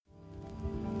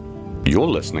You're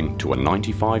listening to a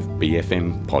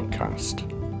 95BFM podcast.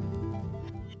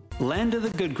 Land of the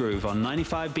Good Groove on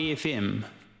 95BFM.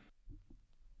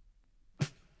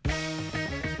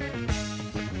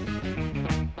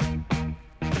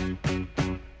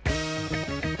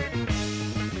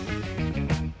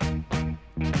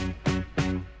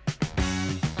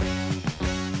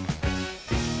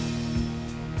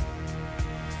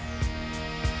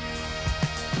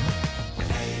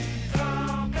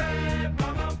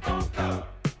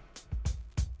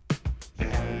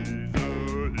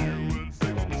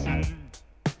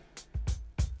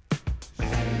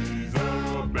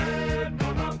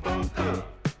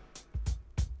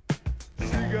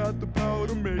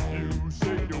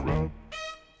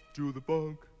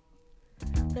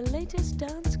 The latest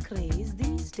dance craze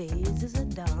these days is a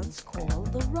dance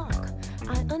called the rock.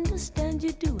 I understand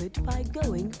you do it by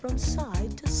going from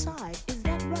side to side, is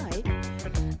that right?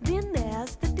 Then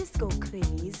there's the disco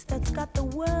craze that's got the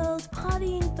world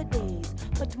partying for days.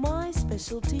 But my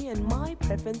specialty and my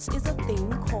preference is a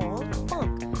thing called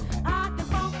funk. I can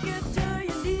funk you to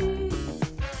your knees.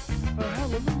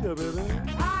 Hallelujah, baby.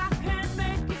 I can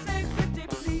make you say pretty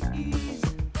please.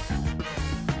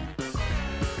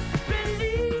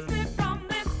 Release me from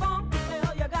this funk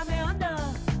spell you got me under.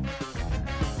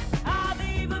 I've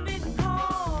even been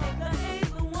called the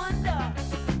eighth wonder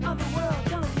of the world.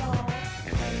 Tell 'em, y'all.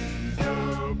 She's a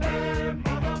bad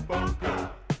motherfucker.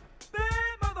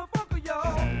 Bad motherfucker,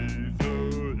 y'all. She's a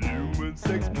human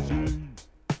sex machine.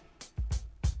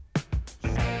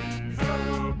 She's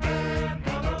a bad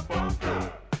motherfucker.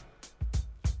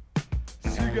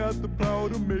 She got the power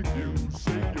to make you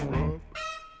shake your rump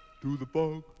to the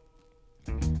funk.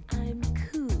 I'm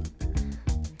cool.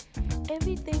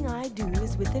 Everything I do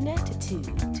is with an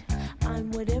attitude.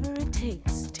 I'm whatever it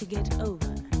takes to get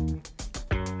over.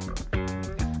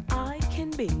 I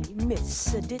can be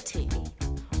Miss Ditty,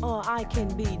 or I can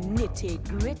be nitty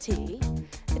gritty.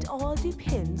 It all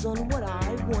depends on what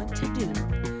I want to do.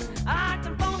 I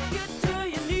can funk you to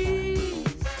your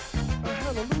knees.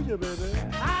 Hallelujah, baby.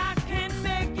 I can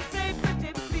make you say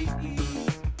pretty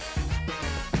please.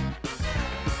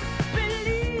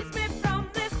 Release me from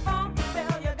this funk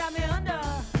spell you got me under.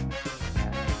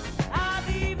 I've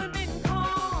even been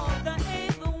called the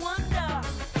eighth wonder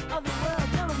of the world.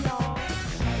 Tell 'em, y'all.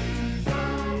 She's a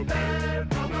bad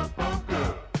motherfucker.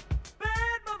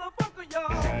 Bad motherfucker,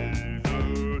 y'all. She's a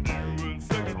human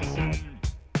sex machine.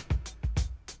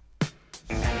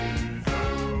 She's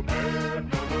a bad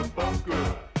motherfucker.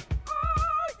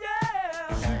 Oh, yeah.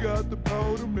 She got the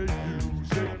power to make you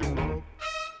shake your rump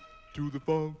to the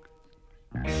funk.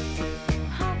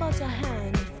 How about a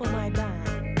hand for my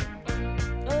band?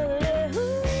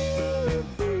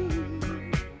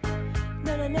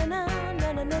 Na na na na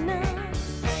na na na na.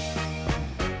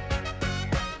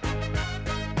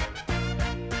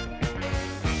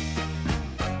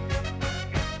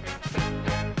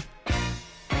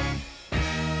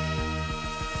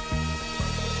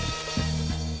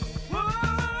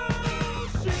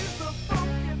 She's the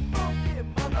funky, funky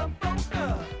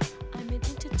motherfucker. I'm an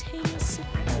entertainer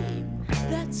supreme.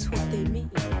 That's what they mean.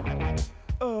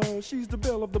 She's the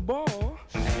belle of the ball.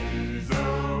 She's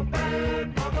a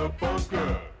bad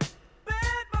motherfucker.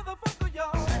 Bad motherfucker,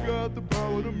 y'all. She got the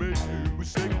power to make you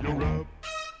shake your rump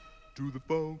to the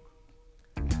funk.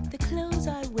 The clothes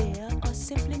I wear are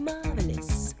simply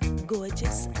marvelous,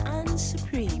 gorgeous and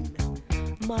supreme.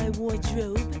 My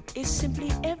wardrobe is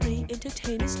simply every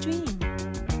entertainer's dream.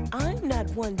 I'm not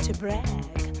one to brag,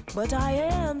 but I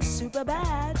am super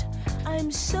bad.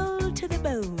 I'm sold to the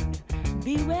bone.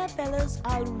 Beware, fellas,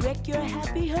 I'll wreck your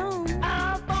happy home.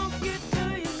 I'll funk you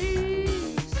to your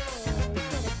knees.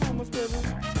 Promise, baby.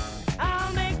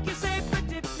 I'll make you say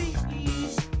pretty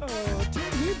please.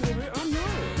 Take me, baby, I'm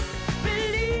yours.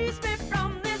 Release me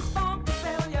from this funk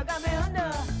spell you got me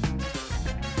under.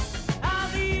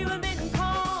 I've even been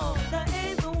called the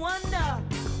eighth wonder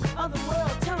of the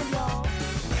world. Tell 'em, y'all.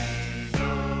 She's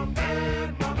a bad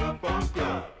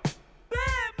motherfucker.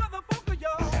 Bad motherfucker,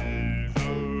 y'all. She's a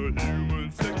human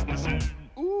sex machine.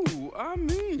 Ooh, I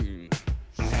mean.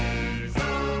 She's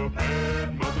a bad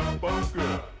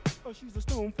motherfucker. She's a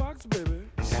stone fox, baby.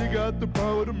 She got the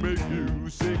power to make you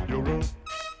shake your rump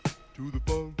to the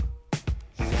funk.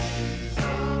 She's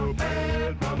a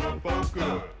bad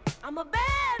motherfucker. I'm a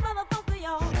bad motherfucker,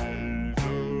 y'all. She's a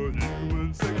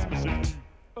human sex machine.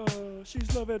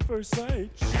 She's love at first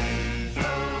sight. She's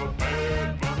a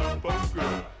bad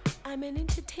motherfucker. I'm an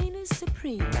entertainer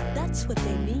supreme. That's what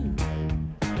they mean.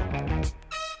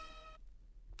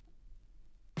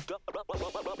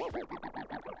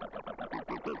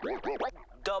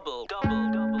 Double.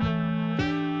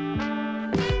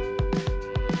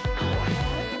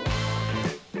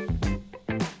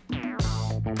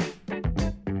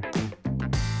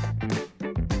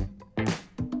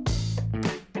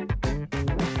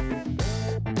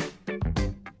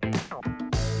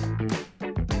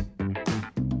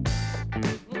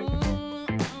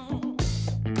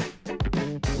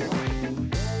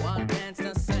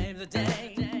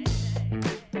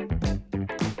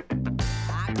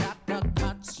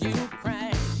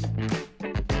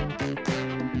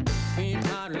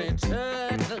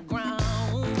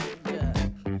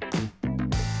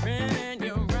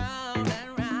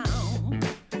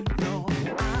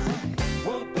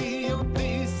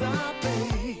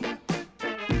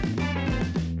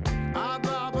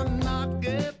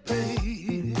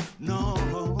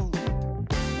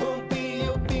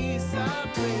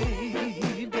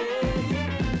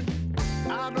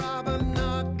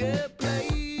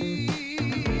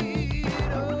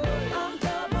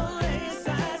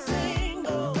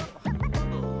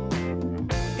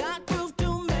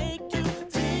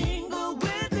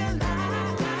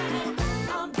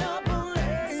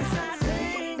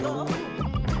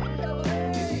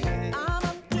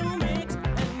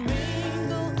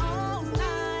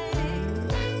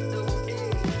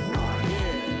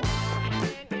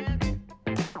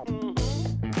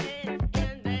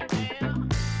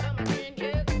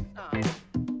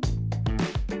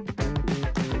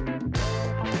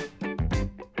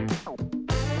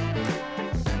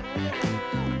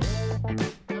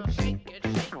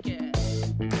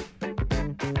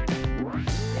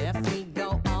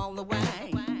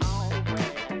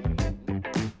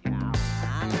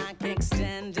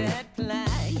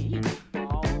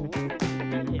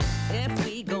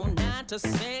 to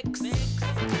 6.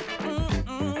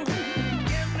 Mm-mm.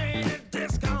 Give me the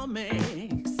disco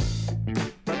mix.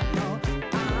 But no,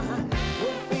 I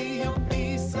won't be your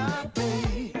pizza,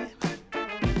 babe.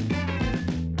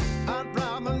 I'd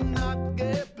rather not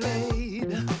get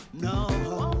played. No,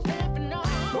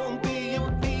 won't be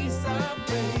your pizza,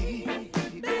 babe.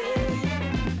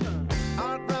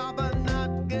 I'd rather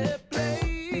not get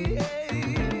played.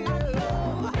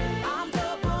 I'm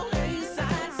double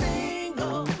A-side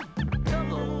single.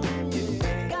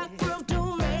 Got proof to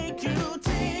make you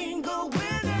tingle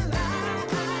with a lie.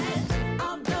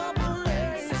 I'm double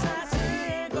A-side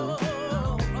single.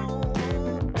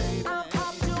 I'm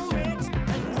up to mix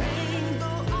and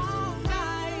mingle all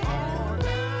night.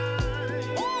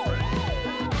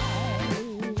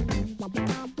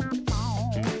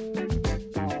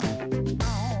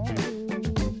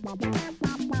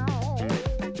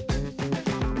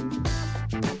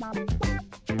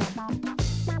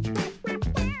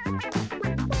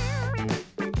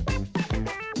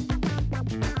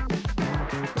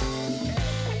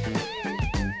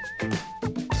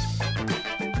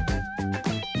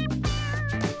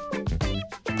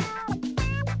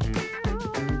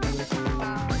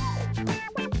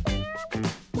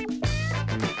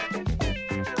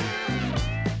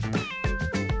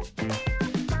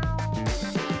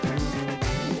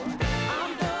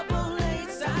 I'm double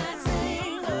A-side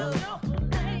single.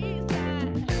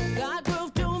 Got proof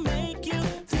to make you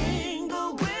tingle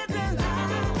with the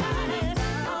light.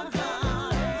 I'm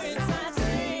double A-side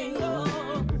single.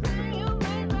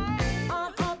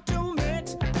 I'm up to mix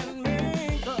and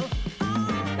mingle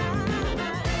all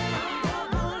night. I'm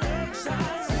double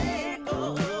A-side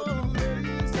single.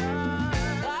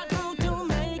 Got proof to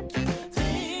make you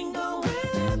tingle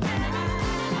with the light.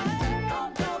 I'm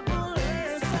double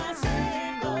A-side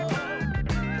single.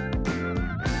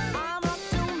 I'm up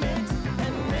to mix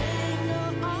and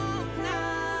mingle all night.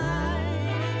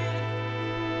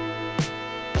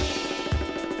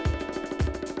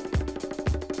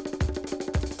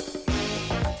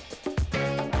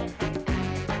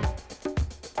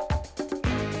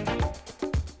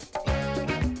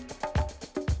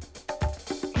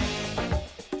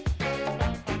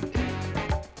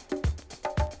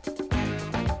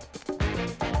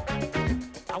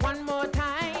 One more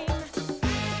time.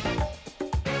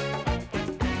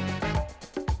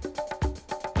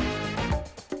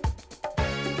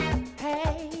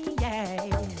 Hey, yeah.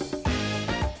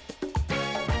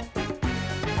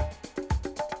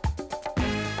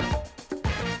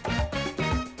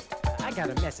 I got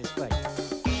a message for you.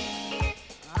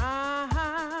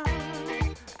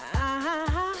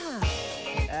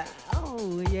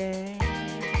 Oh, yeah.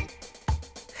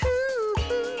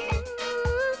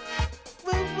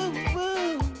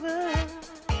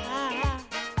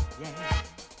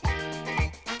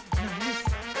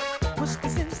 What's the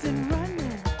sense in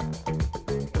running?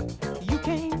 You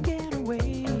can't get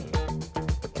away.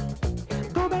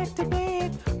 Go back to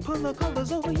bed, pull the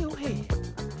covers over your head.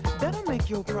 That'll make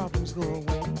your problems go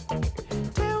away.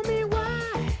 Tell me why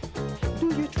do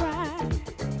you try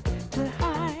to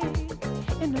hide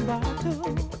in the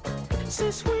bottle?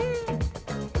 Since when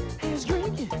has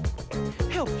drinking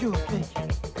helped your thinking?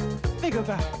 Think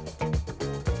about it.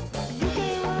 You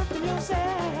can't run from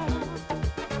yourself.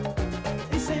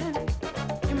 It's an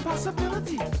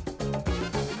impossibility.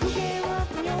 You can't run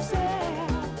from yourself.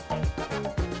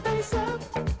 Face up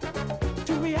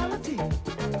to reality.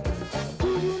 Do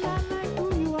you not like who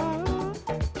you are?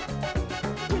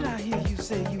 When I hear you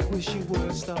say you wish you were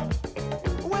a star.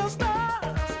 Well,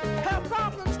 stars have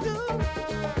problems too,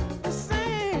 the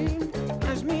same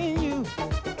as me and you.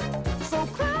 So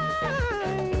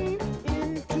climb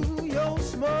into your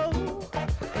smoke.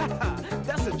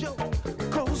 That's a joke.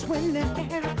 'Cause when the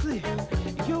air clears,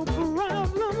 your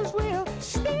problems will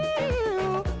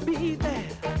still be there.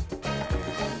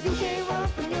 You can't run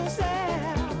from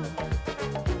yourself.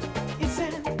 It's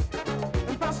an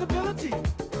impossibility.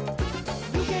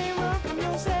 You can't run from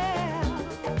yourself.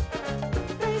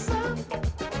 Face up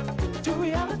to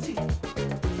reality.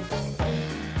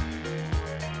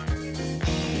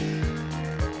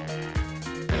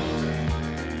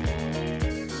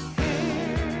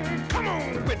 Come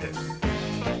on with it.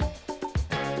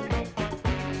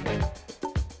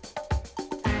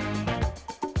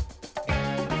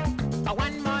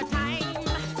 One more time.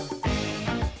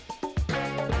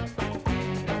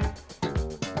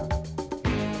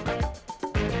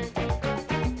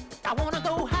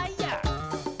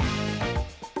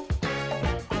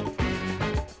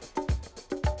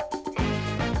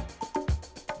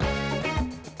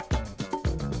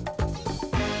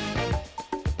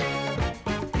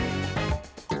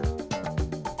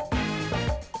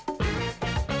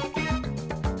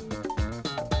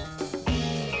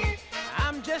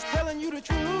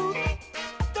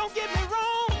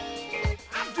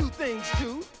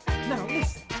 Now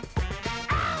listen.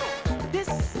 This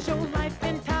is your life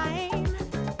and time.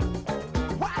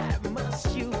 Why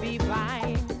must you be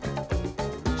blind?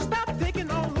 Stop taking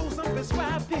all those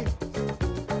unprescribed pills.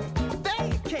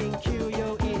 They can't cure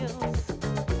your ills.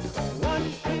 One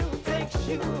pill takes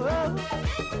you up,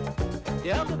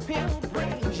 the other pill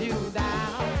brings you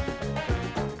down.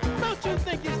 Don't you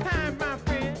think it's time, my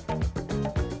friend,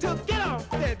 to get off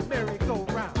that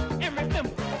merry-go-round? And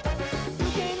remember, you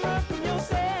can't run from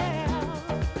yourself.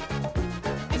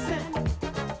 It's an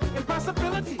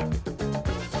impossibility.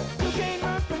 You can't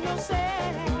run from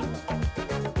yourself.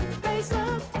 Face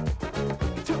up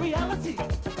to reality.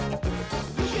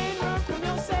 You can't run from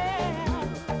yourself.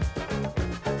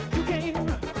 You can't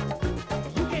run.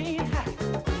 You can't hide.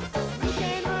 You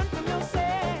can't run from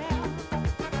yourself.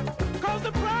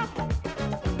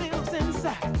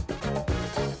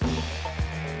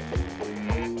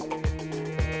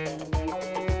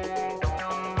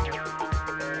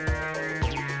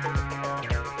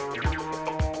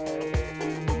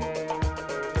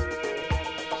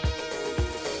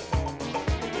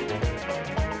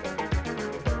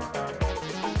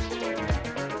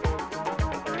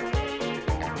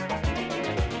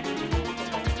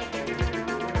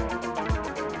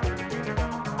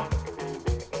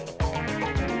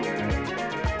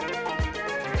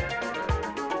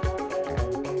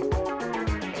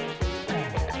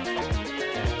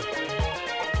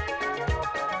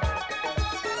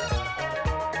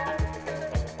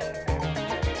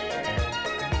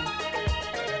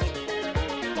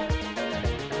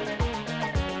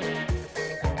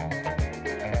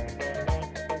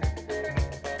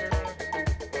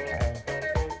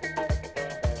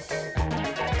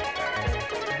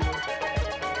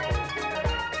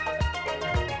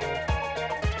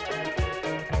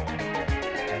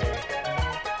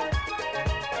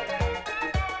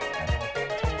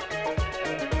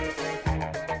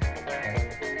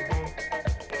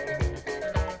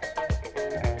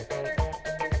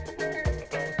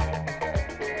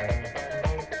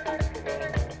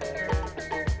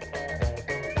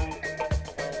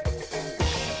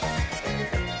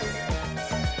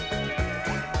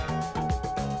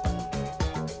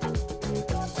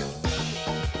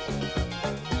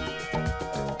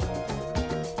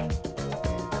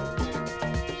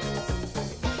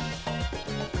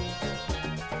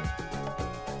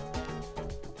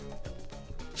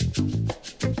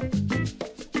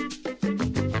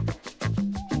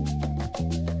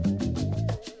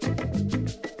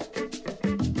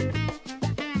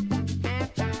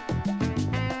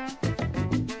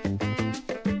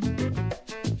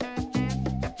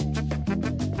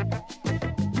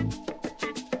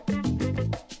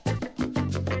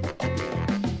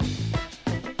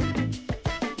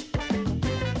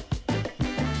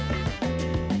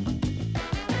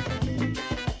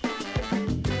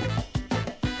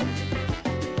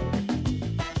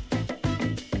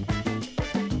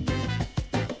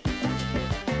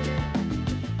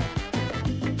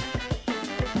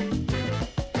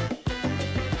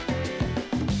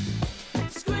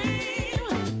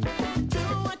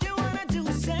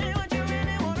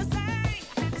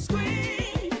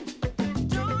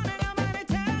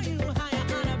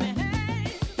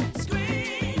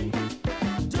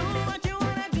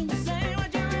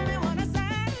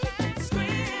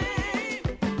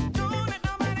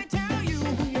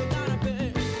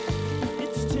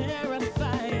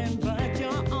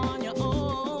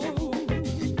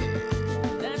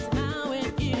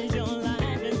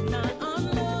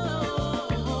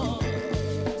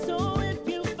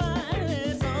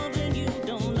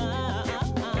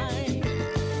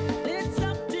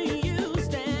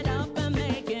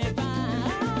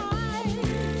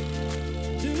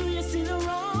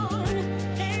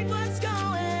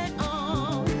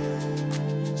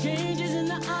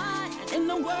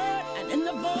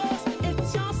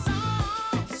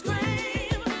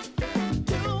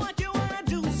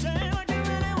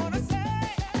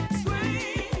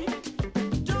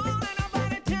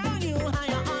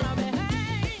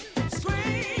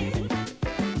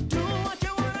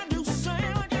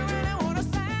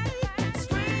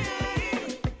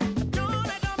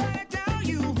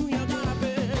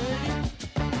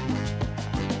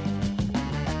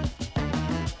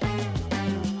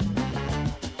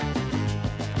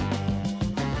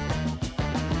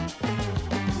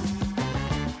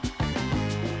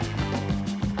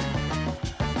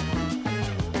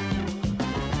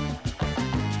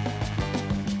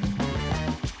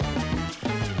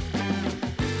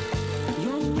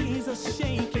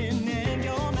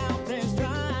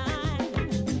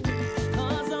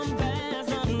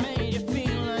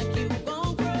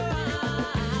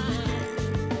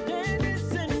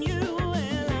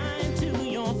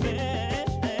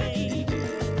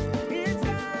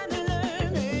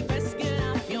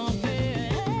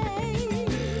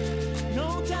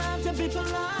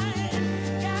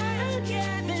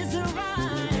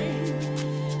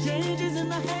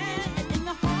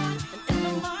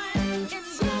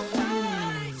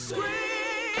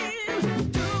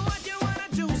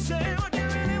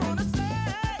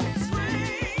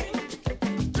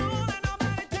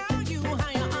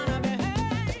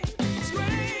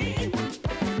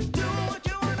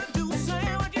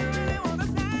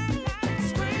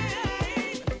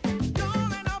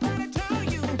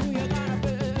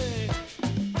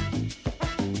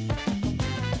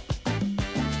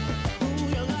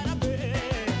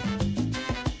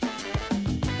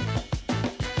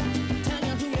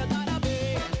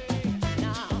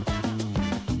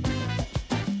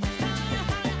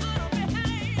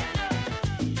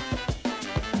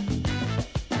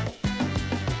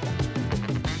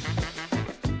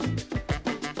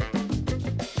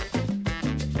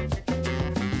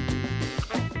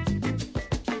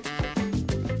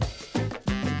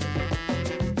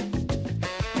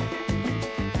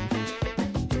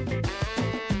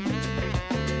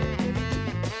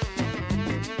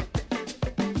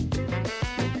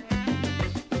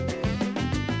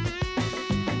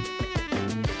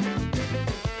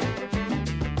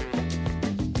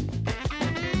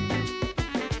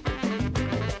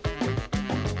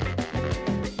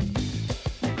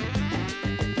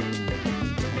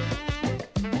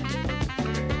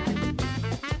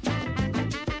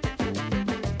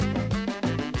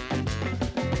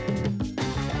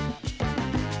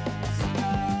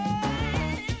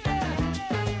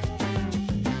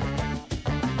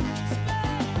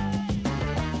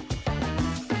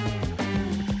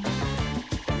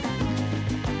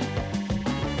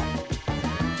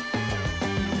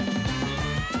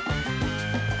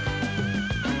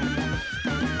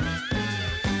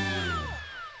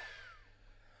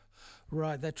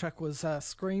 Right, that track was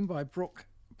Scream by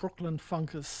Brooklyn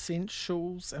Funk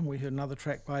Essentials, and we heard another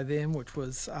track by them, which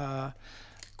was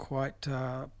quite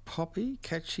poppy,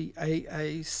 catchy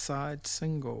AA side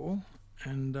single.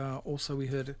 And also we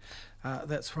heard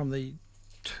that's from the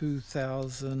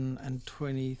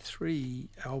 2023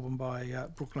 album by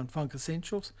Brooklyn Funk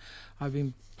Essentials. I've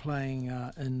been playing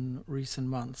in recent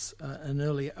months an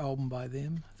earlier album by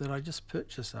them that I just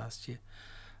purchased last year.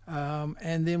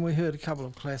 And then we heard a couple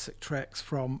of classic tracks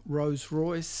from Rose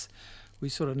Royce. We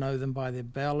sort of know them by their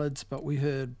ballads, but we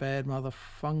heard Bad Mother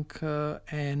Funker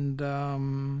and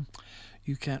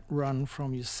You Can't Run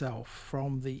From Yourself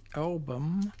from the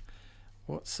album.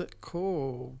 What's it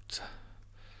called?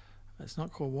 It's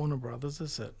not called Warner Brothers,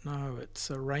 is it? No,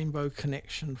 it's a Rainbow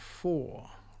Connection 4.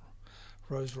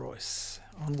 Rose Royce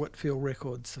on Whitfield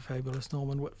Records, the fabulous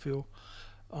Norman Whitfield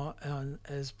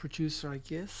as producer, I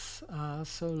guess.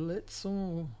 So let's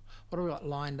what have we got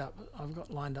lined up? I've got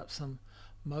lined up some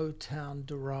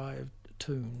Motown-derived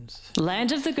tunes.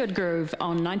 Land of the Good Groove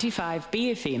on 95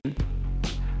 BFM.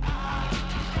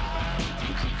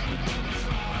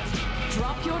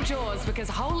 Drop your jaws because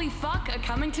Holy Fuck are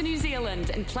coming to New Zealand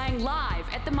and playing live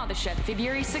at the Mothership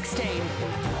February 16.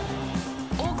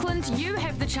 Auckland, you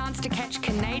have the chance to catch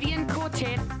Canadian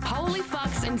quartet Holy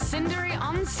Fuck's incendiary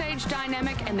on-stage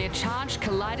dynamic and their charged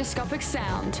kaleidoscopic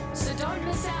sound. So don't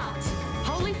miss out.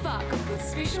 Holy Fuck with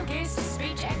special guest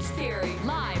Speech Act Theory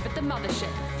live at the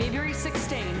Mothership February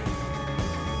 16.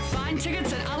 Find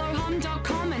tickets at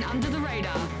alohom.com and Under the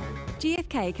Radar.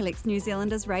 GFK collects New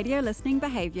Zealanders' radio listening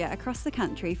behaviour across the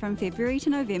country from February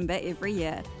to November every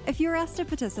year. If you're asked to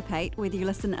participate, whether you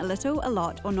listen a little, a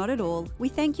lot or not at all, we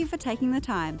thank you for taking the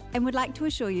time and would like to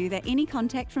assure you that any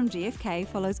contact from GFK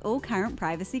follows all current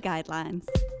privacy guidelines.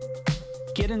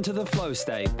 Get into the flow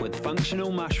state with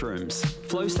functional mushrooms.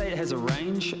 Flow state has a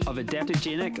range of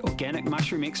adaptogenic organic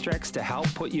mushroom extracts to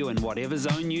help put you in whatever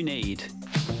zone you need,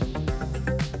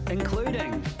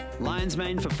 including lion's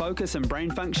mane for focus and brain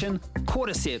function,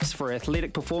 cordyceps for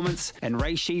athletic performance, and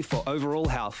reishi for overall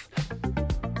health.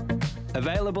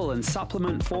 Available in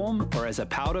supplement form or as a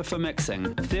powder for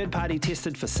mixing. Third-party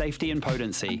tested for safety and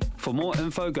potency. For more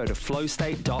info, go to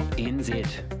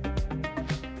flowstate.nz.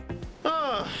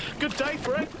 Good day,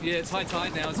 Frank. Yeah, it's high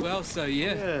tide now as well, so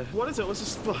yeah. Yeah. What is it? What's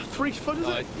this? 3 foot, is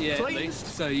it? Yeah, Please? at least.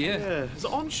 So yeah. Yeah. Is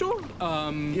it onshore?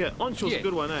 Yeah, onshore's a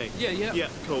good one, eh? Yeah. Yeah,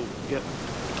 cool. Yeah.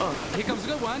 Oh, here comes a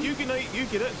good one. You get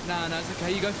it. No, it's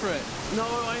okay. You go for it. No,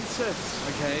 I insist.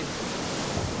 Okay.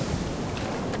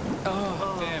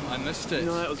 Oh, damn, I missed it.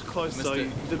 No, that was close though.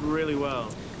 You did really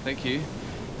well. Thank you.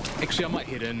 Actually, I might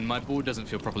head in. My board doesn't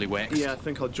feel properly waxed. Yeah, I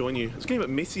think I'll join you. It's getting a bit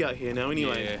messy out here now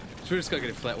anyway. Yeah. Should we just go get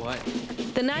a flat white?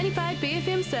 The 95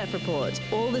 BFM Surf Report.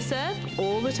 All the surf,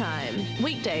 all the time.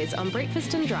 Weekdays on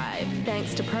Breakfast and Drive.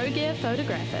 Thanks to Pro Gear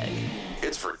Photographic.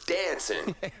 It's for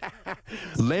dancing.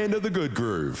 Land of the Good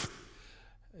Groove.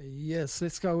 Yes,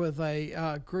 let's go with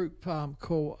a group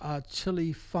called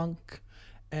Chili Funk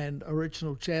and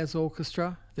Original Jazz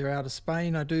Orchestra. They're out of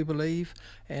Spain, I do believe,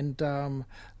 and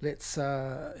let's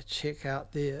check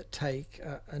out their take,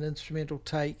 an instrumental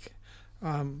take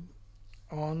on,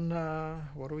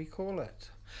 what do we call it?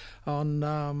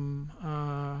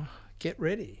 On Get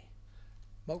Ready,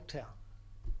 Motown.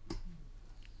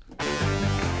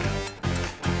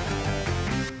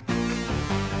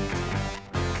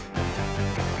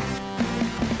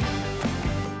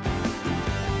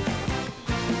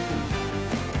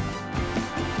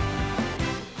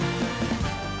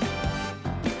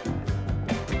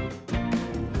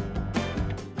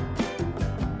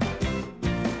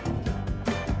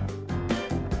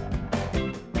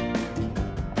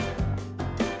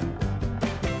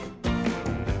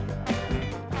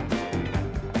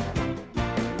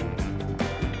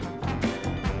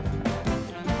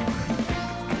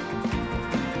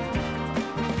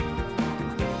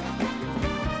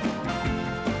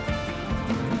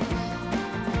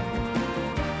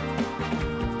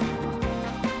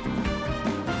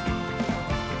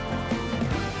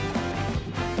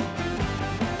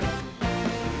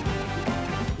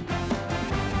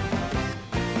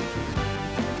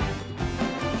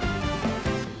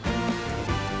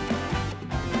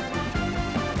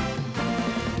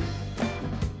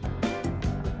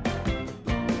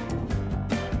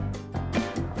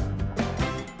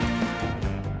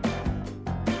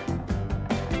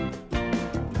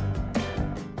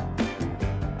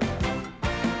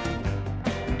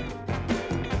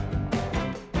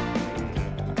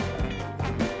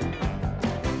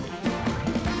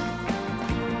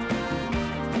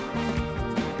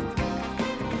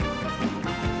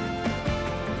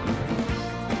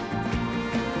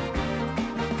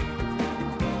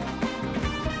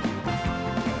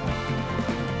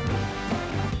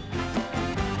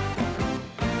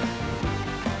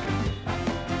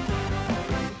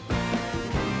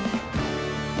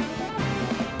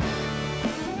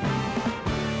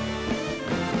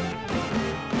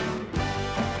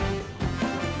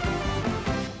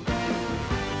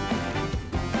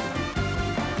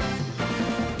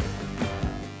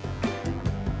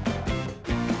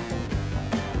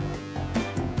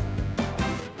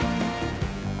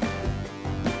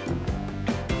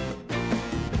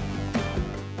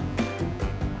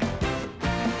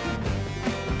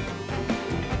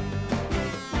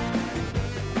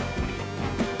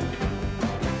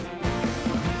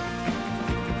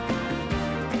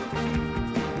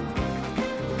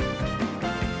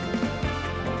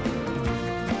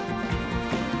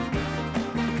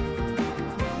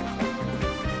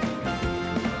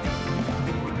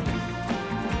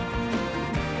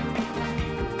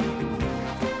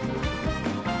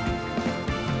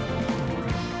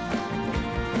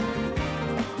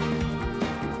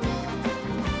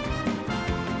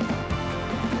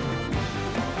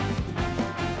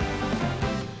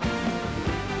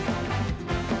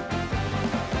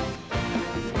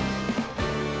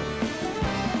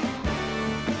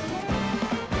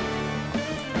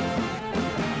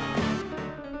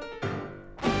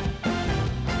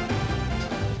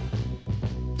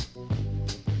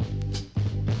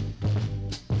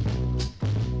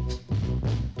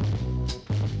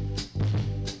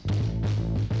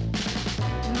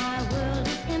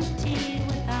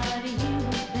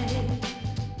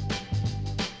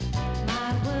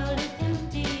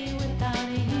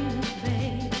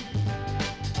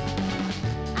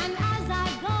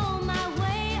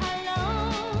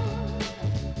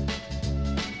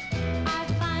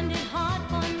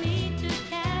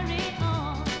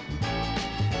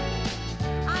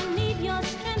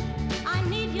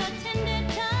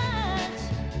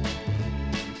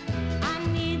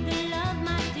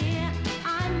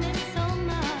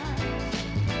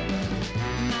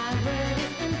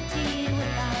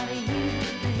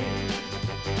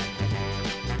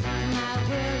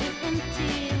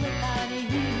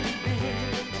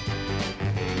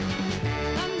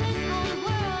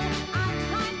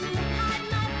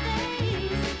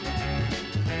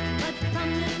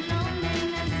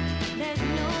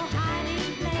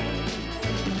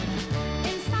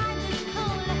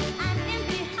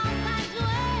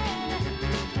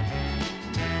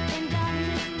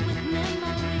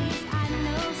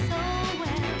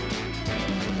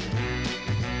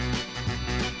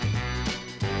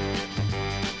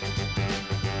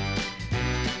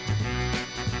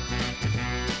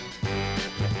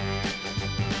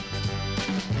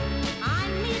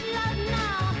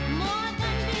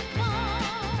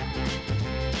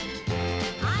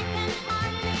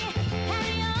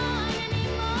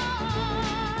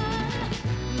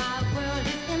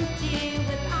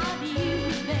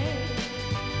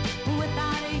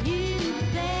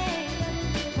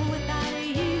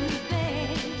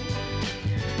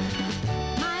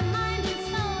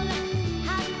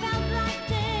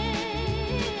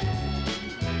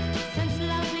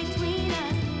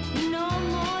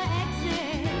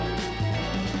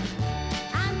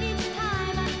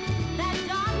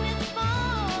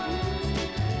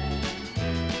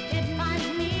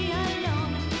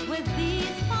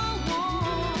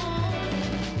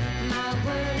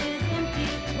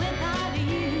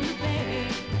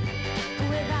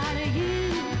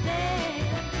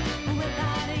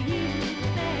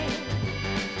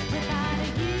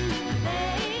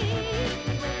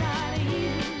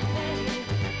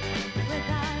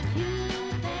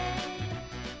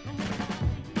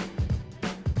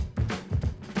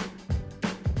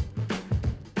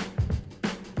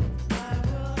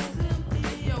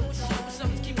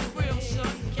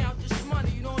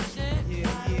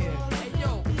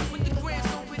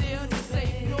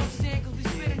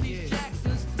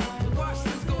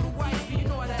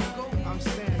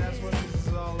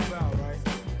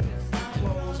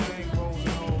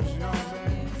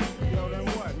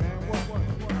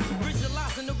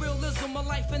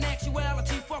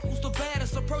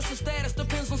 just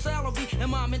depends on salary.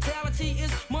 And my mentality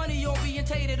is money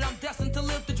orientated. I'm destined to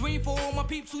live the dream for all my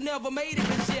peeps who never made it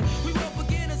and shit. We were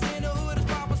beginners in the hood as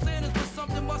 5%ers, but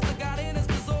something must have got in us,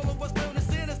 cause all of us turn to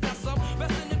sinners. Now some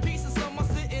resting in peace and some are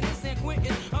sitting in San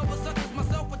Quentin. Others such as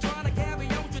myself are trying to carry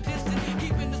on tradition,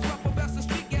 keeping this rough and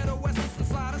street ghetto essence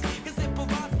inside us, cause it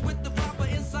provides us with the proper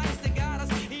insights to guide us.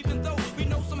 Even though we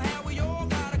know somehow we all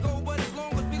gotta go, but as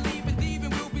long as we leave and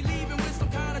thieving, we'll be leaving with some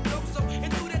kind of dope. So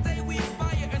into that day we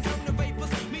expire and turn to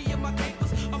vapors. Me and my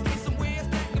capers, I'll be somewhere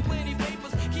stacking plenty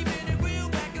papers, keeping it real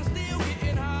back and still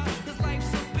getting high, cause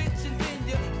life's a bitch and then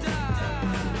you die.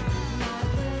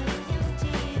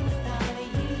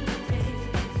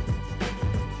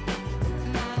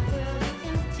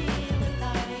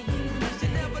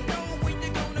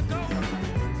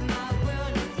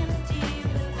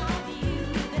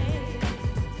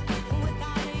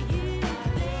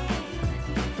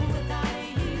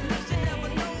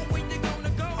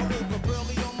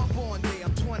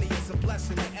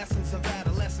 Of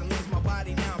adolescence leaves my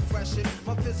body now freshened.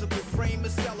 My physical frame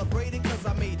is celebrated cause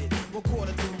I made it.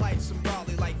 Recorded through life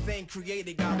symbolic like thing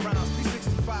created. Got rounds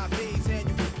 365 days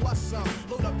annual plus some.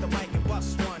 Load up the mic and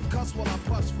bust one. Cuss while I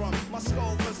puss from my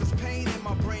skull cause it's pain in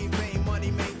my brain vein.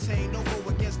 Money maintained, no go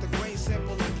against the grain,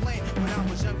 simple and plain. When I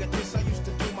was younger, this I used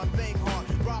to do my thing hard.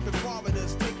 Robbing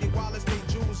foreigners, take their wallets, their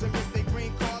jewels, and with their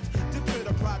green cards. Dip to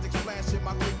the projects, flashing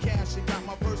my quick cash and got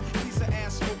my first piece of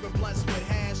ass smoking blunts with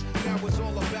hash. Now it's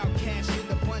all about cash in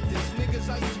abundance. Niggas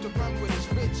I used to run with is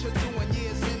rich, are doing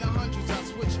years in the hundreds. I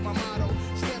switched my motto.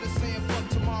 Instead of saying fuck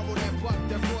tomorrow, that buck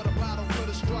that bought a bottle could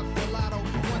have struck the lotto.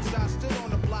 Once I stood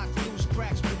on the block, loose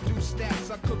cracks, produced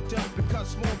stacks. I cooked up and cut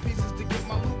small pieces to get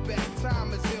my loot back.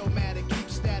 Time is illmatic, keep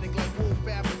static like wool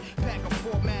fabric. Pack a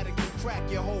formatic to crack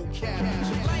your whole cabbage.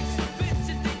 Life's a bitch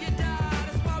and then you die.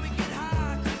 That's why we get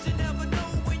high, cause you never know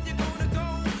when you're gonna go.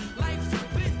 Life's a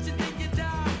bitch and then you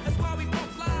die. That's why we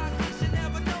both fly, cause you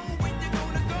never know when you're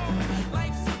gonna go.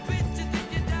 Life's a bitch and then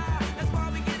you die. That's why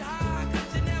we get high,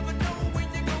 cause you never know when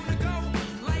you're gonna go.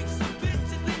 Life's a bitch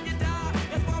and then you die.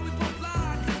 That's why we both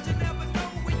fly, cause you never know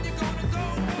when you're gonna go.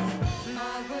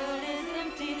 My world is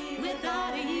empty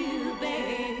without you,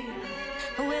 babe.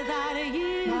 Without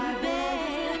you, babe.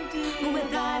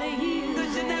 Without you,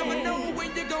 cause you never know when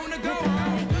you're gonna go.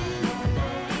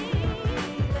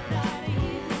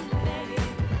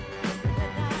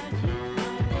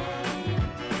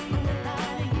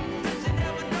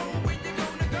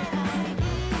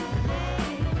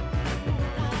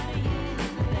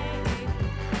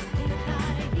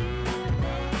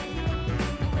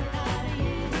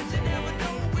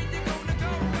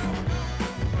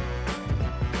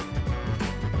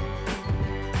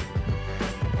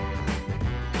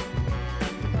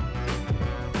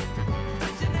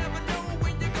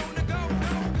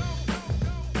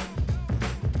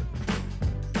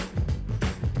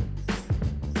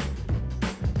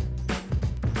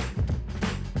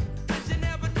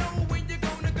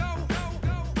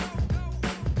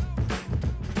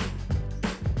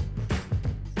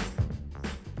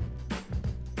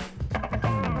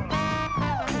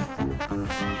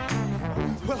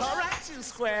 Well, alright, you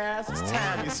squares, it's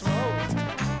time you smoked.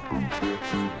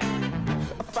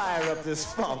 Fire up this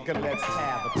funk and let's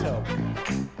have a toke.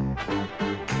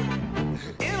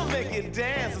 It'll make you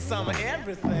dance to some of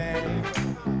everything.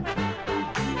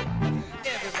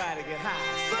 Everybody get high.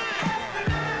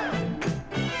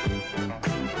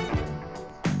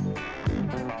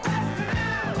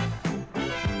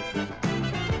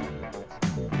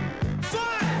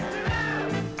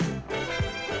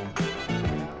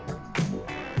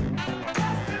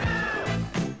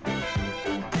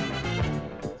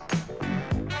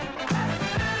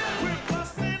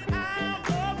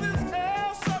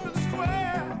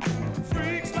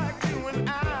 Freaks like you and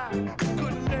I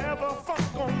could never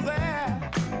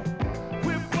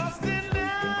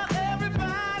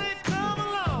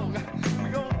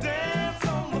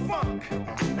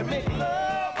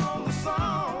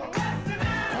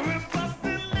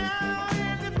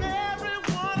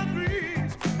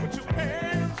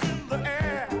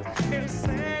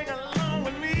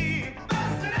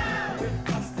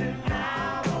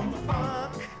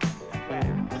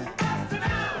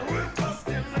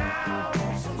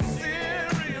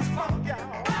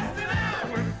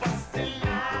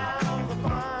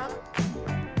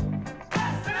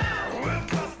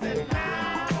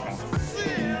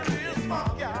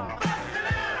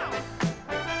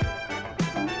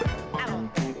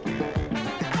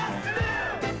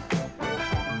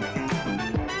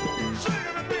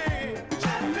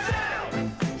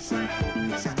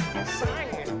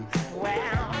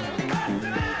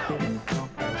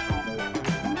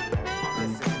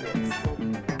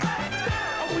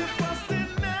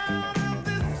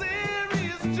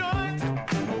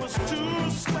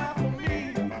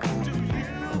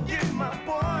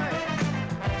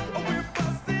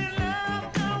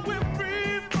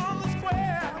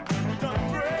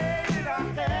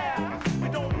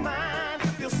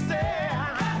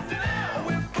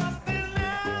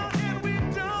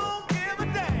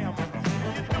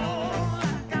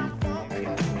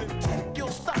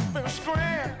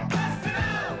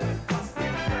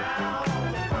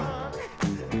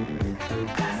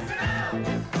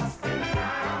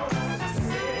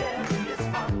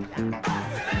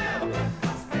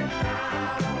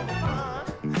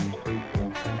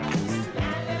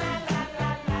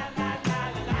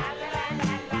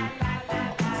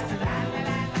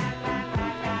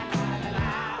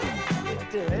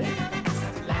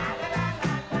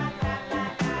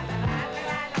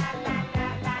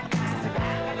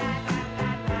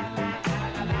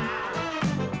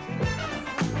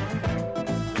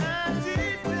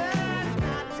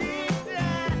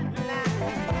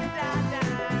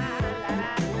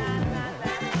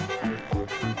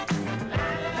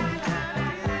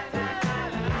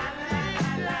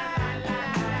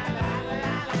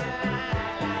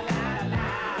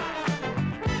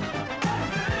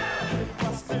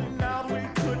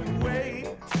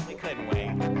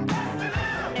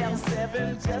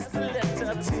just a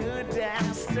little too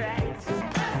damn straight.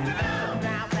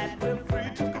 Now that we're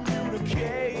free to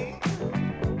communicate,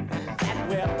 that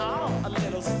we're all a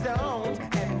little stoned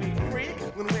and we freak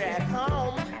when we're at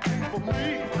home. For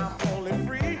me, I'm only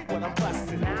free when I'm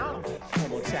busting out. One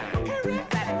more time.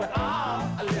 That we're all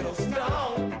a little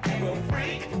stoned and we'll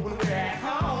freak when we're at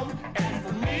home. And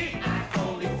for me, I'm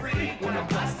only free when I'm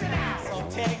busting out. So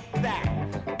take that.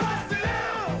 Busting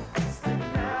out! Busting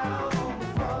out on the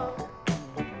phone.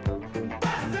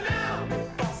 Busting out!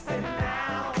 Busting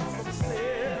out some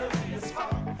serious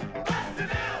fun.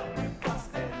 Busting out!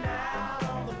 Busting out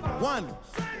on the phone. 1,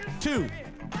 2,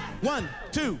 1,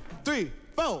 2, 3,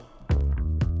 4.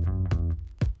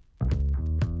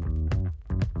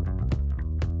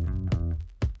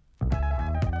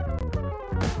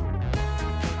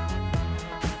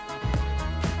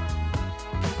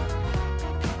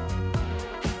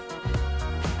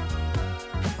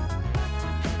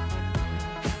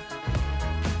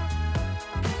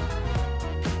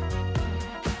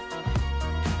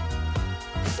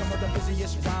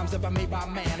 Ever made by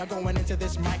man, are going into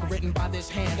this mic written by this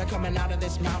hand, are coming out of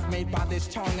this mouth made by this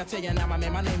tongue. I tell you now, my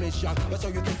man, my name is Young. But so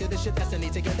you think that this shit destiny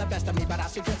to get the best of me, but I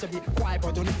suggest to be quiet,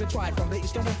 bro. Don't even try it. From the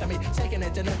east and west of me, taking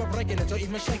it and never breaking it, or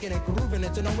even shaking it, grooving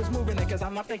it, and always moving it, cause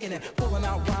I'm not faking it. Pulling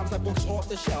out rhymes like books off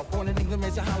the shelf. Born in England,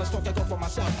 raised in Holland, stuff I go for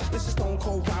myself. This is stone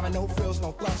cold rhyming, no frills,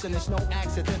 no fluffs, and it's no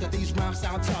accident that these rhymes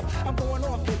sound tough. I'm going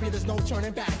off, baby, there's no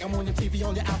turning back. I'm on your TV,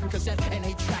 on your album cassette, and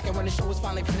 8-track, and when the show is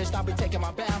finally finished, I'll be taking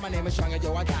my bow. My name is Young, and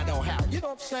yo, I got no how. You know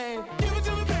what I'm saying? Give it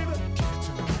to me, baby. Give it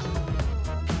to me.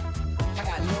 I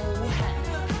got no hat.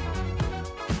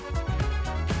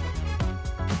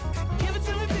 Give it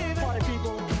to me, baby. Party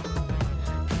people.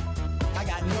 I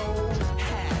got no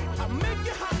hat. I make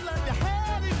you holler, you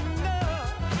had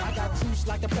enough. I got juice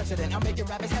like the president. I'm making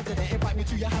rappers hesitant. Invite me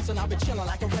to your house and I'll be chilling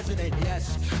like a resident.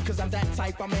 Yes, cause I'm that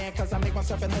type of man. Cause I make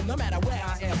myself at home no matter where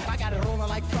I am. I got it rolling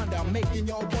like thunder, making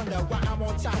y'all wonder why I'm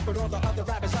on top but all the other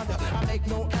rappers under. I make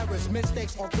no errors,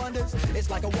 mistakes or blunders. It's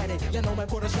like a wedding, you know man,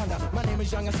 put us under. My name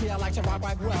is Young and see I like to rhyme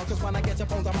well. Cause when I get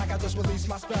up on the mic I just release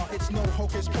my spell. It's no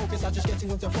hocus pocus, I just get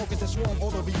you into focus and swarm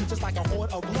all over you just like a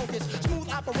horde of locusts. Smooth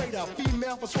operator,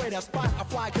 female persuader. Spot a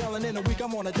fly girl and in a week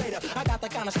I'm on a data. I got the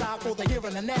kind of style for the here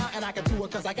and the now, and I can do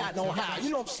it cause I got no how. You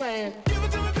know what I'm saying? Give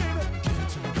it to me, baby. Give it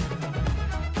to me, baby.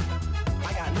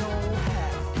 I got no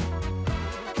how.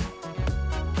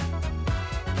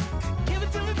 Give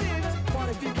it to me, baby.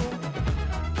 Party people.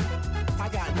 I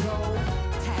got no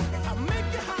how. I make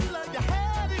you holler, you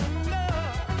had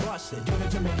enough. Bust it. Give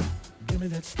it to me. Give me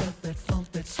that stuff, that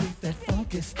funk, that sweet, that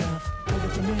funky stuff. Give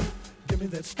it to me. Give me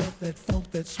that stuff, that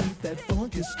funk, that sweet, that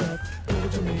funky stuff. Give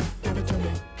it to me. Give it to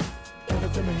me. Give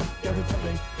it to me. Give it to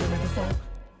me. Give me the funk.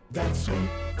 That sweet,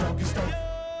 funky stuff.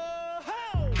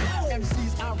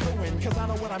 MCs I ruin, cause I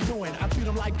know what I'm doing. I treat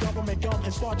them like government gum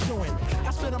and start chewing.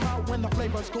 I spit them out when the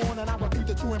flavor's gone, and I repeat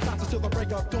the true process till the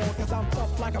break of dawn. Cause I'm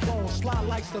tough like a bone, slide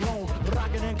like Stallone,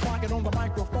 rocking and clocking on the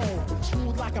microphone.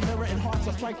 Smooth like a mirror and hearts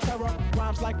that strike terror.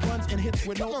 Rhymes like runs and hits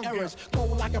with no errors.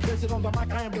 Cold like a blizzard on the mic,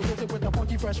 I am the wizard with the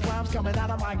funky fresh rhymes coming out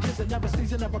of my gizzard. Never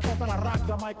season, never coughing, I rock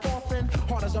the mic often.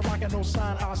 Hard as a rock and no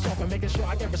sign, I'll soften. Making sure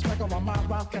I get respect on my mind,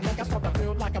 rhymes connect. I start to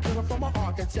feel like a builder from an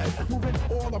architect. Moving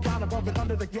all around above and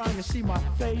under the ground, you see my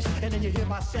face, and then you hear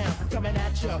my sound coming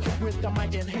at you with the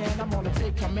mic in hand. I'm gonna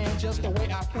take command just the way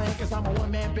I plan, cause I'm a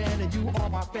one-man band and you are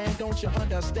my fan. Don't you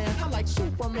understand? I'm like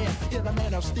Superman, you're the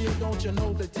man of steel. Don't you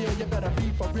know the deal? You better be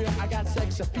for real. I got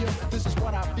sex appeal, this is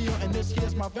what I feel, and this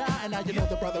here's my vow. And now you know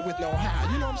the brother with no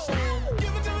how. You know what I'm saying?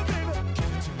 Give it to me, baby.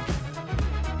 Give it to me, baby.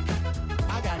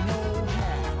 I got no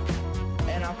how,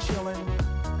 and I'm chilling,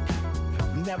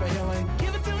 never healing.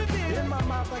 Give it to me, baby. In my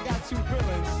mouth I got 2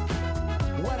 villains.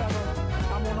 Whatever,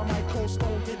 I'm on a mic, cold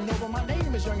stone, getting over. My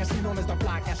name is Young and see known as the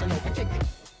Black Casanova. Kick it.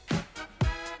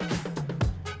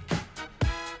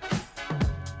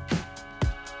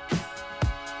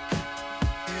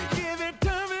 Give it to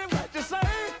me, what you say?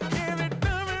 Give it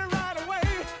to me right away.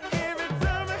 Give it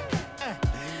to me.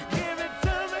 Give it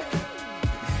to me.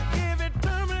 Give it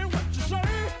to me, what you say?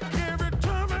 Give it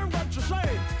to me, what you say?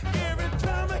 Give it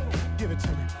to me. Give it to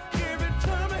me. Give it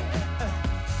to me.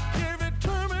 Give it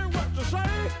to me, what you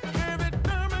say? Give it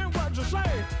to me, what you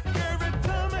say? Give it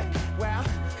to me. Well,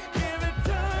 give it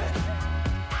to me.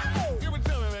 Ow! Give it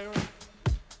to me, baby.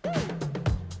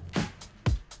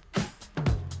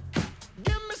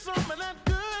 Give me some of that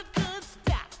good, good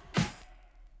stuff.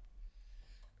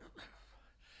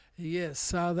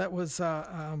 Yes, that was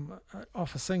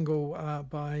off a single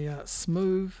by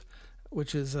Smooth,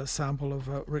 which is a sample of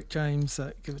Rick James,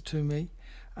 Give It To Me.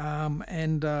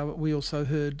 And we also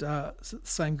heard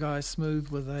same guy Smooth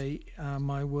with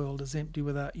My World Is Empty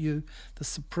Without You, the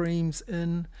Supremes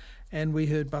in, and we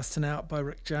heard Bustin' Out by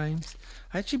Rick James.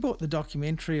 I actually bought the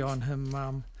documentary on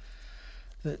him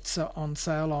that's on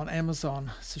sale on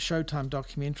Amazon. It's a Showtime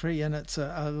documentary, and it's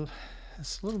a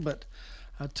little bit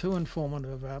too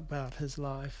informative about his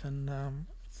life, and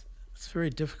it's very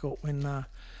difficult when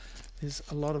there's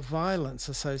a lot of violence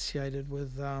associated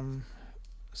with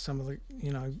some of the,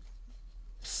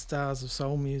 stars of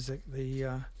soul music,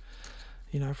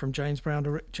 from James Brown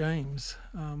to Rick James.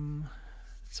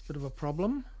 It's a bit of a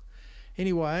problem.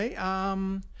 Anyway,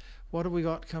 what have we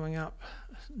got coming up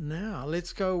now?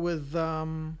 Let's go with,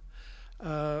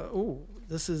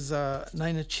 this is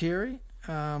Nana Cherry,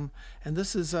 and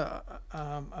this is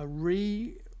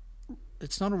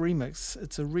it's not a remix,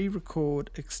 it's a re-record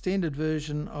extended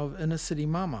version of Inner City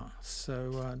Mama.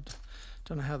 So,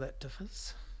 don't know how that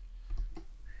differs.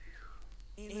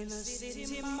 Inner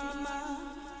City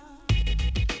Mama.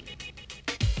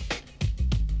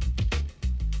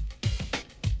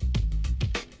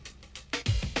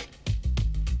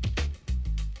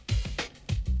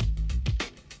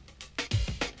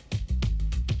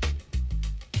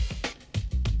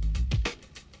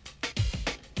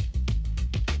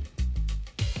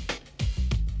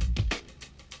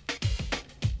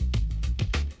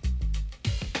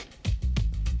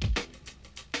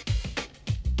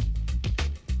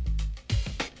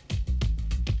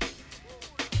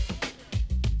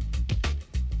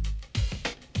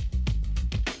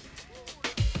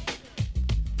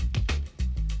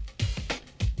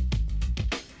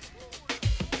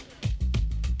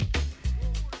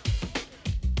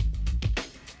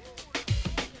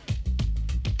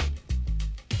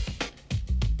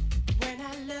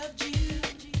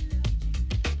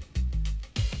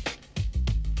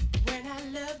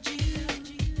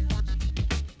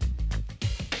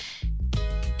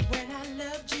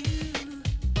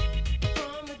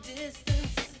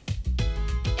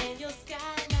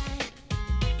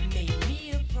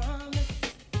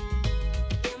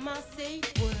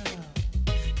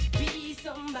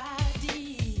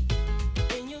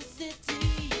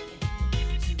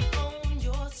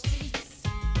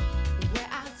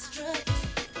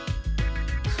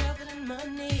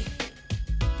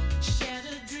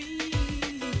 Shattered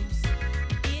dreams.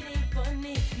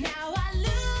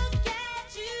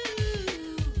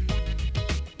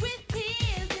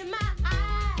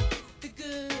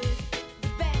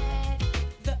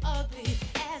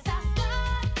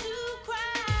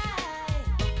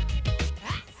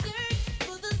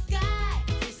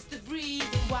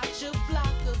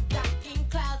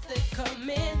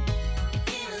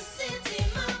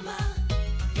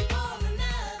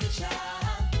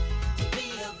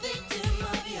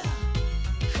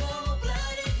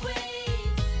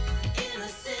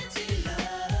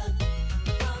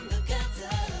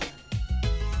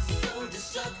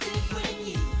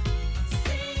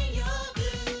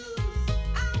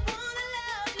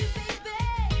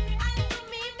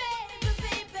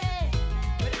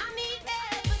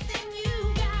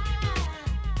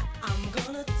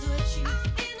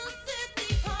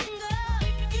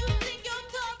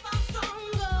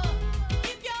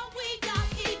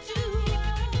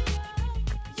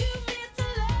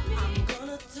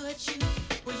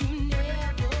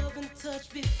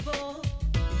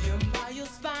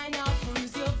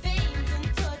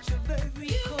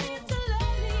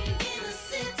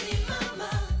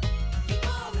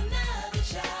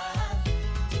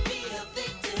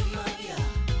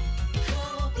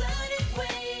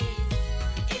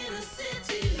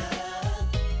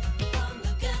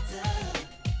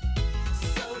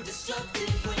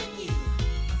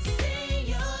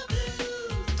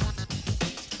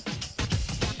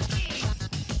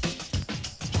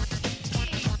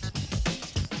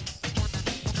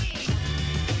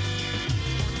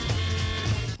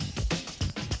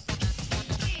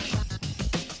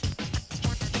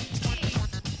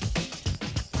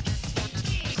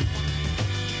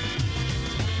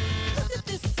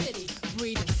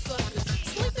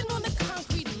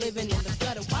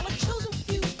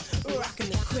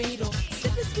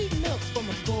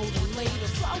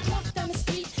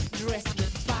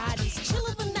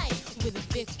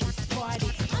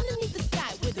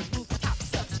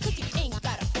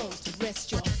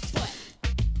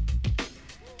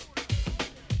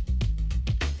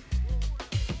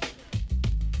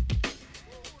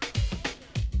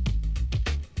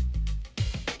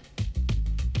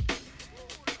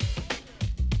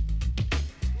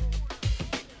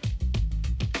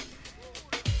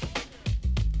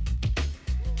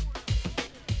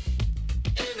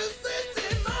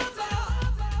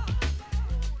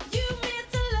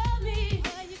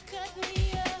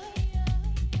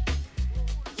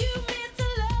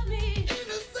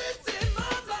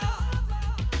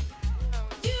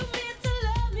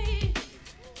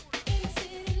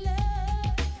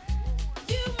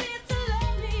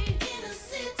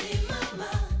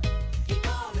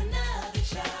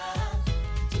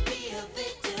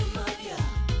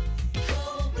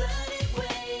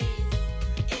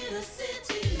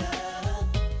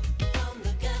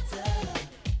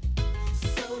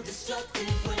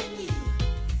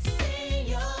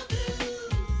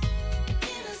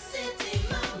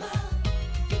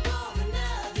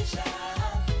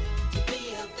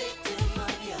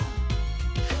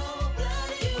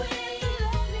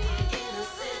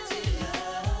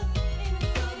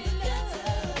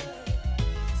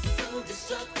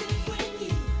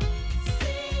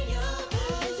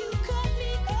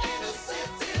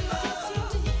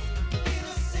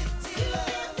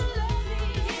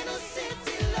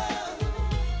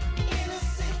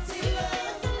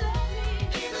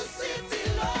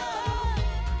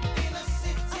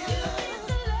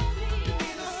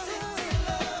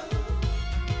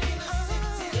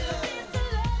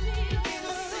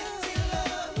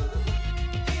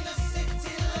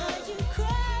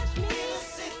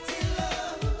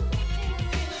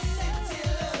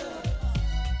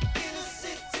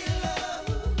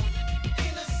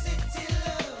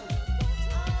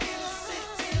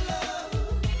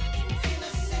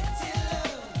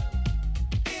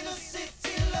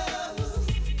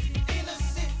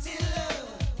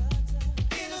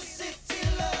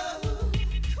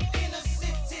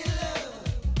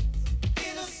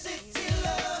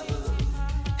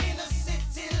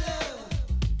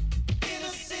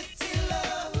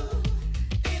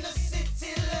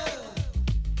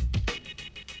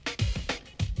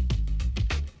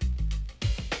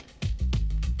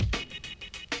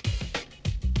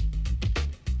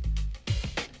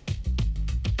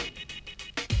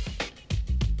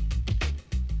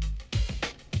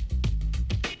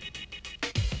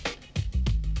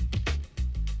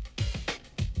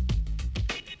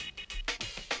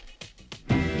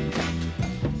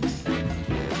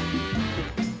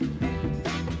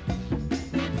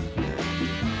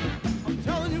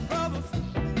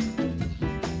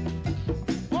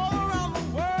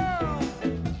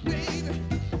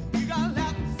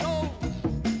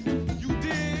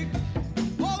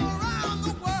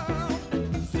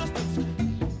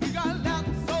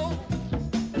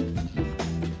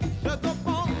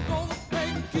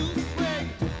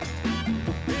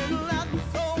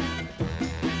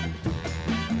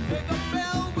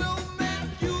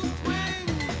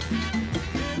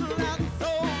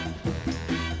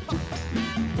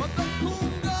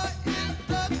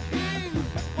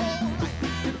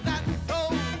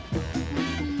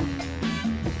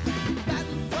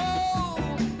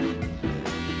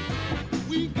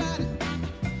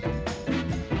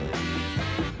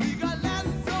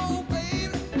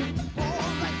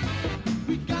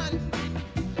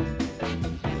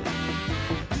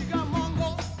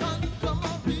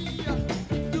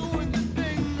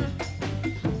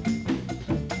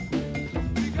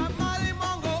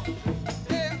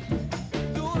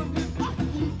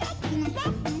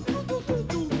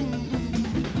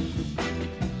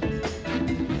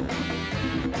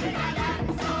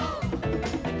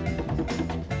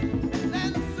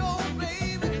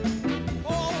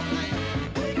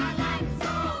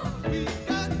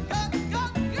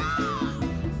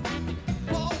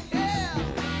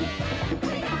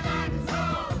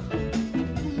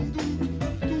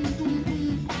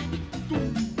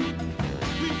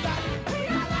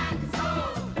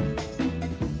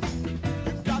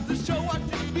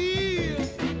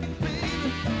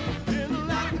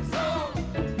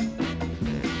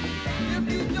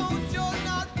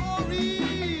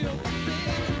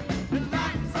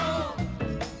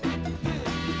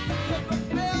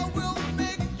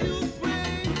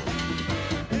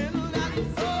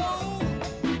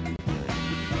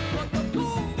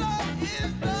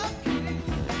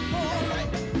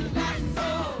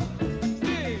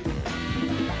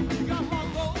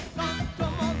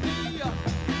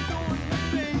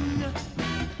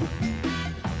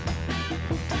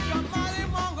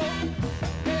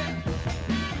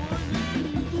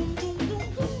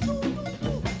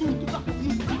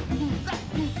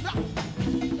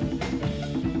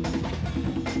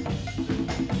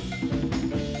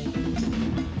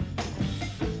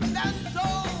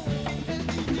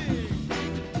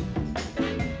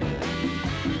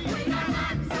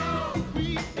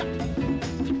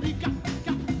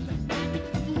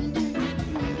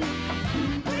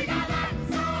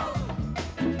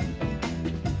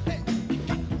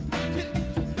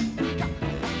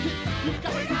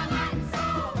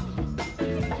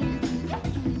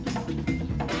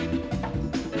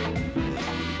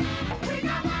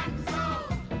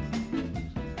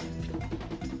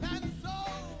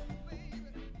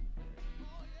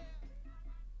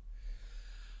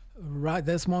 Right,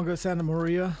 that's Mongo Santa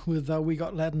Maria with We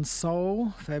Got Latin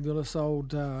Soul, fabulous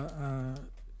old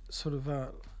sort of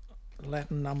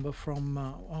Latin number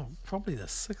from probably the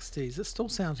 60s. It still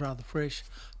sounds rather fresh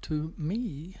to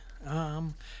me.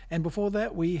 And before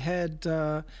that we had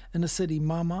Inner City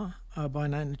Mama by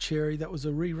Nana Cherry. That was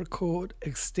a re-record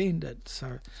extended,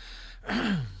 so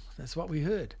that's what we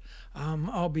heard.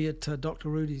 I'll be at Dr.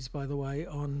 Rudy's, by the way,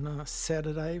 on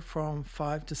Saturday from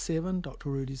 5 to 7. Dr.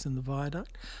 Rudy's in the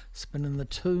Viaduct, spinning the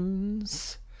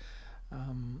tunes.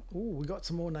 We got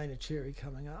some more Nana Cherry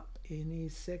coming up any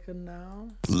second now.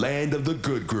 Land of the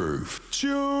Good Groove.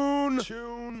 Tune!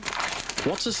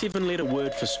 What's a 7-letter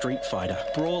word for Street Fighter?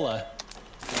 Brawler.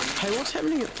 Hey, what's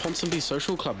happening at Ponsonby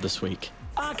Social Club this week?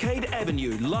 Arcade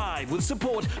Avenue, live with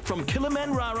support from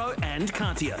Kilimanjaro and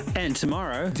Katia. And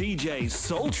tomorrow, DJs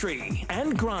Soultree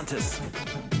and Grantis.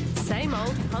 Same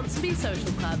old Ponsonby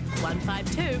Social Club,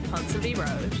 152 Ponsonby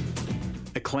Road.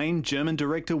 Acclaimed German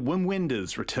director Wim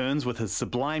Wenders returns with his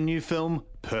sublime new film,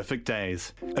 Perfect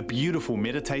Days. A beautiful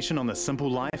meditation on the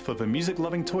simple life of a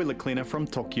music-loving toilet cleaner from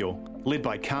Tokyo, led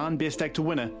by Cannes Best Actor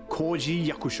winner Koji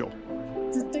Yakusho.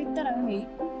 ずっと言ったら海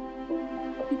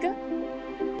行く？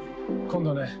今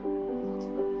度ね。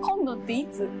今度ってい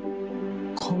つ？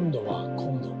今度は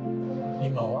今度。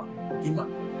今は今。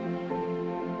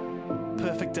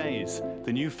Perfect Days,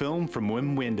 the new film from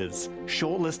Wim Wenders,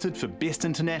 shortlisted for Best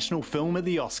International Film at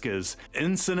the Oscars,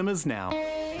 in cinemas now.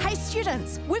 Hey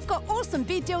students, we've got awesome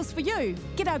bed deals for you.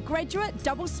 Get our graduate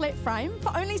double slat frame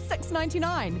for only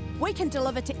 $6.99. We can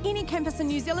deliver to any campus in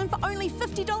New Zealand for only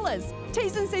 $50.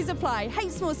 T's and C's apply.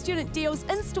 Heaps more student deals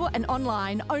in-store and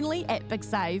online, only at Big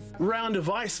Save. Round of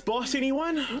I Spot,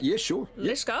 anyone? Yeah, sure.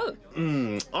 Let's go.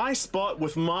 I Spot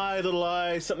with my little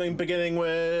eye, something beginning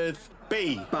with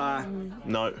B. Bar.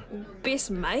 No.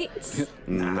 Best mates?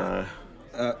 No.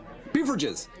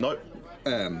 Beverages. No.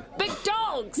 Big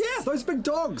dogs. Yeah, those big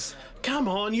dogs. Come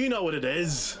on, you know what it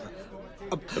is.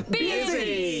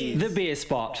 Beersies. The Beer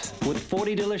Spot. With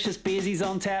 40 delicious beersies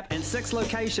on tap and 6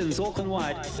 locations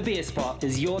Auckland-wide, The Beer Spot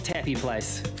is your tappy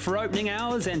place. For opening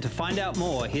hours and to find out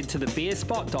more, head to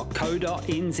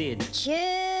thebeerspot.co.nz.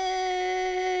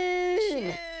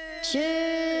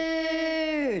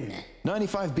 Tune!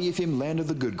 95 BFM Land of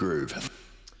the Good Groove.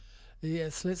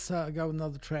 Yes, let's go with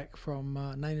another track from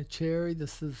Nana Cherry.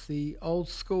 This is the old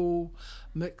school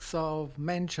mix of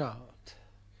Manchild.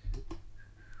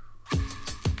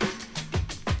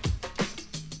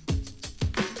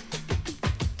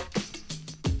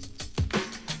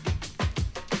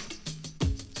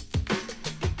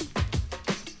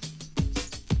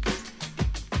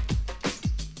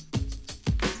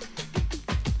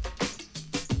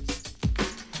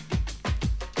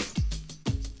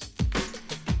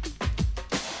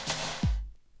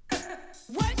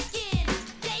 Working,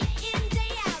 day in,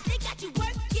 day out. They got you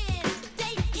working,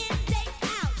 day in, day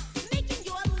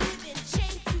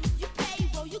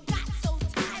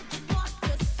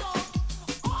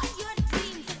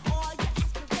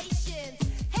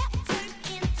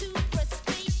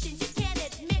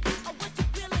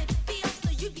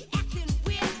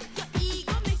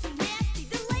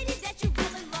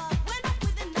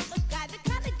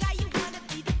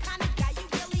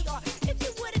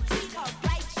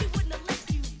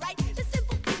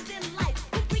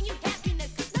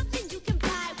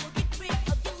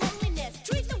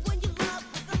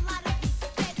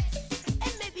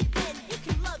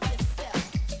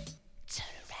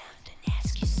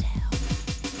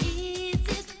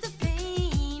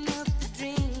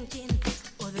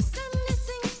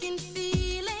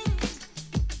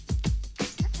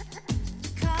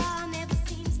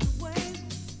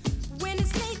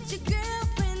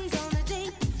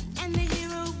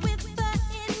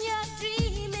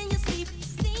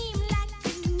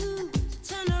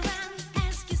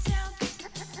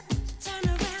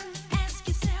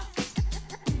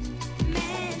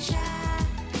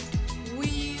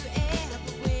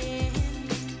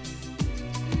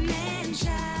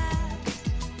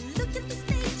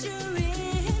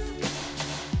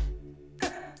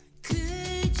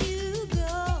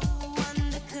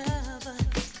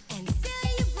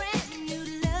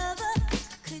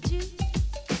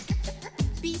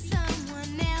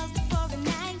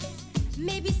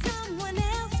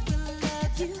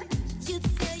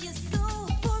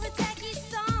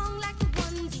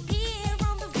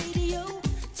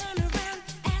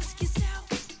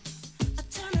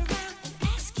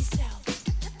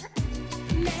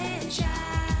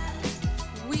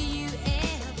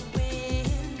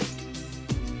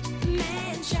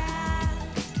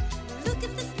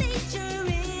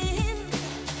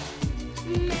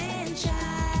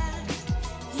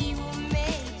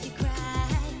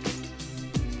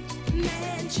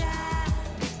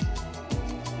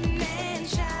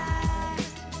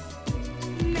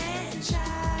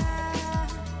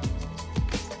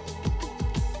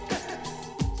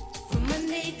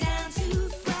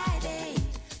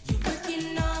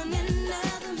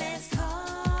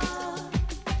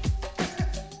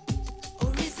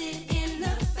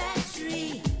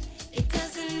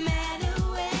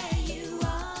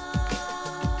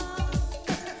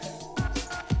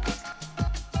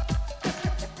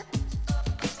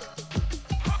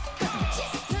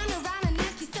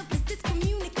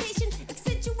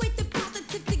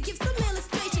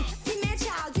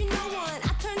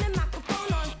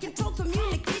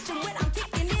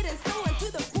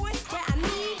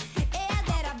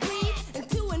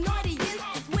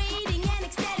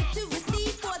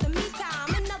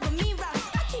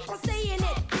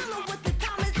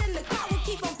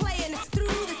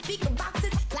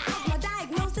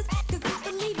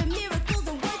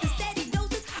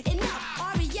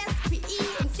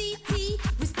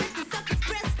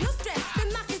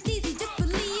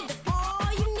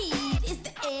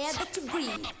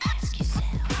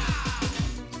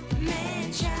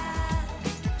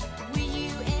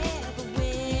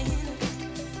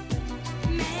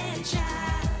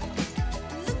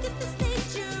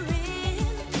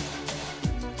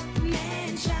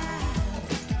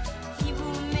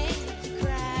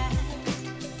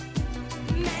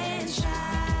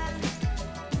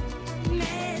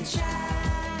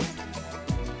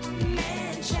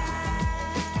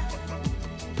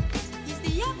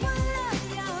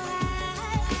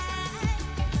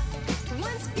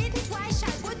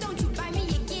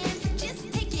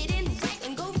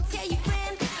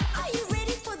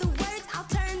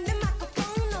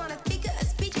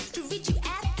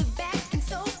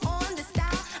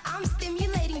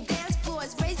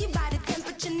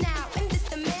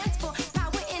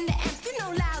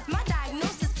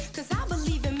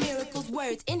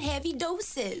healthy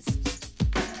doses.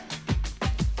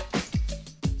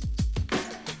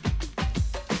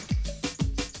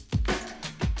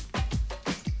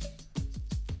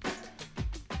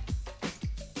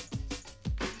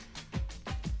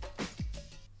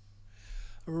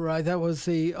 Right, that was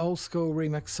the old school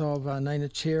remix of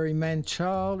Neneh Cherry, Man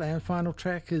Child, and final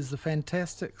track is The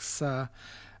Fantastics, out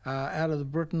of the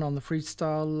Britain on the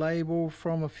Freestyle label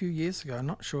from a few years ago. I'm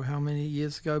not sure how many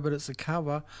years ago, but it's a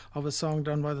cover of a song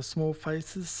done by the Small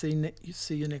Faces.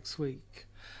 See you next week.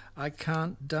 I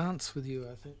Can't Dance With You,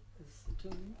 I think is the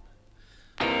tune.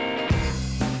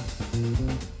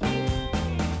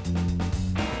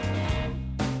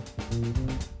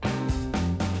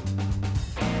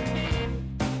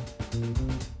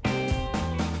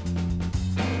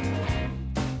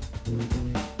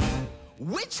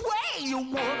 Which way you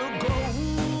wanna go?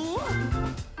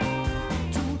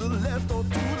 To the left or to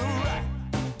the right?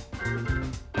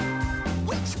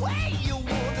 Which way you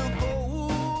wanna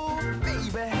go?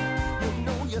 Baby, you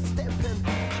know you're stepping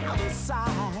out of sight.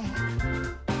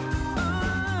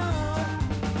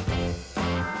 I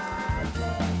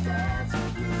can't dance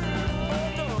with you.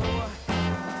 I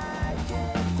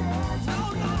can't dance. No,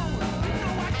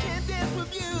 I can't dance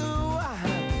with you.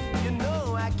 You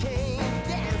know I can't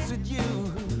dance with you.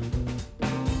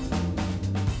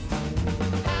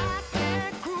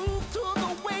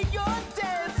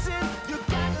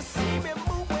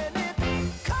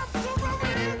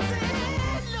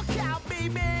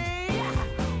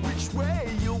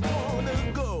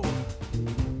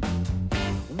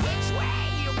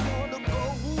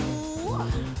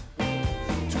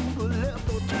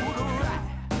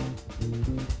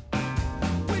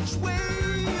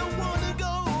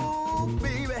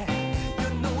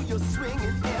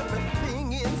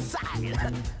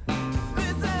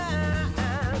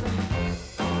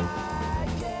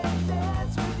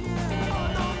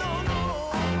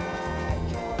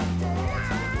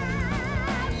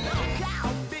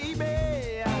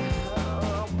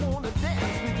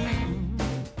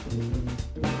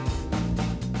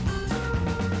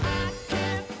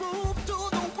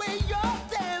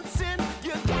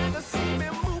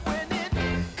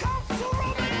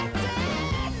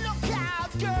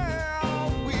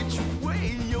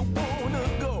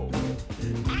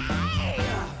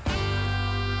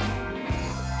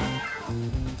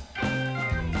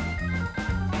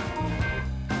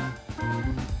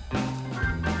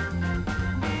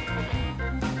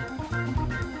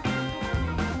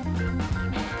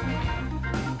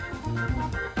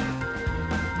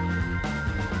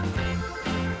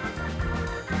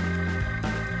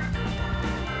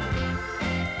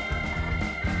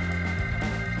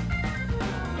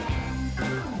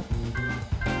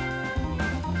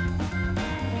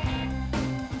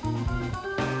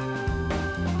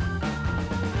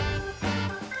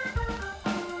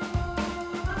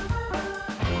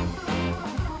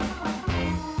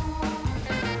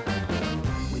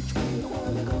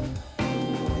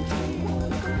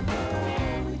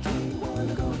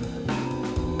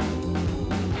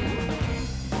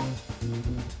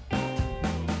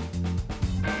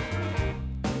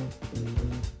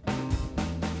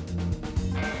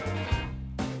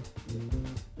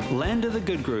 Land of the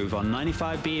Good Groove on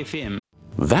 95BFM.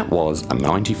 That was a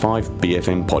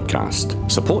 95BFM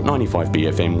podcast. Support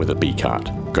 95BFM with a B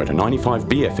card. Go to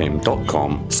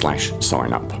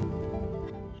 95BFM.com/sign up.